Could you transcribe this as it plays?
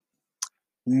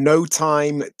No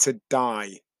Time to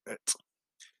Die.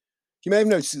 You may have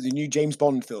noticed that the new James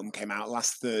Bond film came out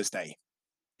last Thursday.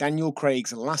 Daniel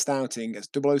Craig's last outing as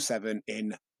 007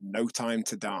 in No Time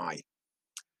to Die.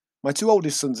 My two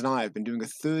oldest sons and I have been doing a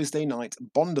Thursday night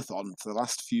Bondathon for the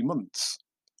last few months,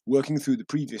 working through the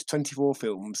previous 24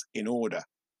 films in order,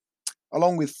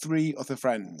 along with three other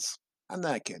friends and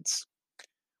their kids.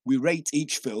 We rate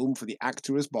each film for the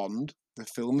actor as Bond, the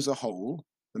film as a whole,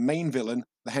 the main villain,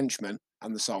 the henchman,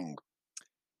 and the song.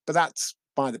 But that's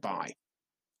by the by.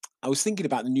 I was thinking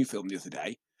about the new film the other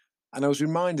day, and I was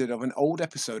reminded of an old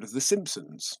episode of The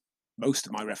Simpsons. Most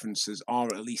of my references are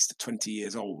at least 20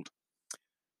 years old.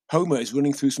 Homer is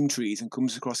running through some trees and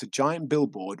comes across a giant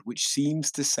billboard which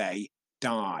seems to say,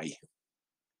 "Die."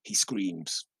 He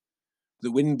screams. The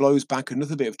wind blows back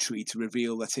another bit of tree to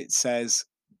reveal that it says,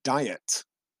 "Diet."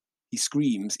 He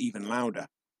screams even louder.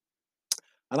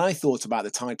 And I thought about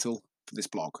the title for this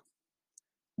blog,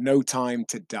 No Time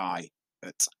to Die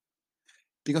At.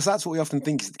 Because that's what we often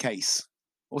think is the case,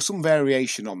 or some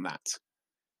variation on that.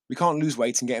 We can't lose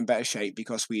weight and get in better shape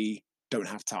because we don't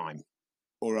have time,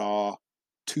 or are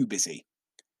too busy,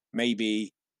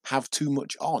 maybe have too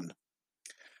much on,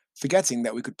 forgetting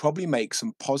that we could probably make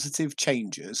some positive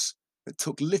changes that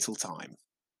took little time,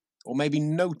 or maybe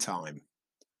no time,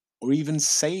 or even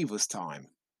save us time.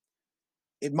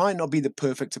 It might not be the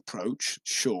perfect approach,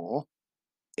 sure,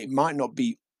 it might not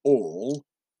be all,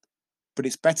 but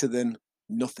it's better than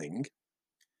nothing.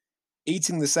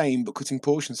 Eating the same but cutting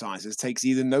portion sizes takes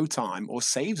either no time or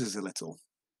saves us a little.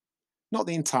 Not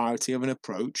the entirety of an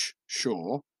approach,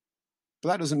 sure, but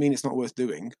that doesn't mean it's not worth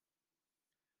doing.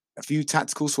 A few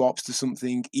tactical swaps to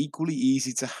something equally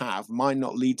easy to have might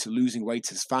not lead to losing weight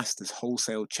as fast as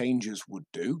wholesale changes would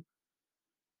do,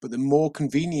 but the more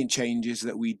convenient changes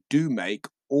that we do make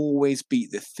always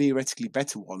beat the theoretically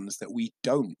better ones that we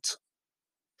don't.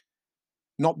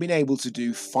 Not being able to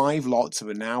do 5 lots of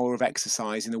an hour of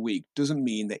exercise in a week doesn't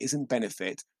mean there isn't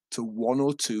benefit to 1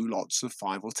 or 2 lots of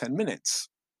 5 or 10 minutes.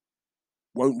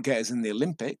 Won't get us in the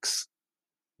Olympics,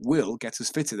 will get us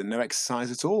fitter than no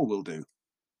exercise at all will do.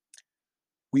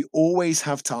 We always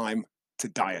have time to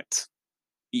diet,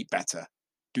 eat better,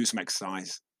 do some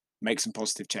exercise, make some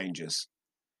positive changes.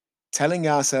 Telling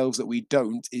ourselves that we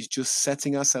don't is just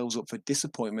setting ourselves up for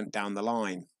disappointment down the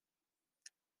line.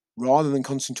 Rather than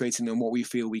concentrating on what we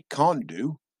feel we can't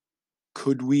do,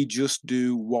 could we just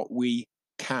do what we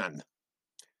can?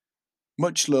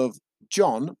 Much love,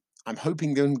 John. I'm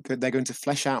hoping they're going to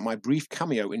flesh out my brief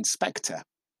cameo in Spectre.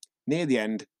 Near the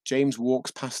end, James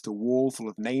walks past a wall full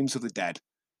of names of the dead.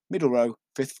 Middle row,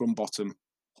 fifth from bottom,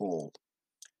 Hall.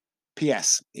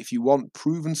 P.S. If you want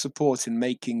proven support in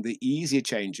making the easier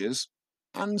changes,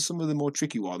 and some of the more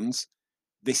tricky ones,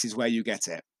 this is where you get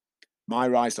it.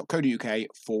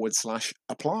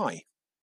 myrise.co.uk/apply.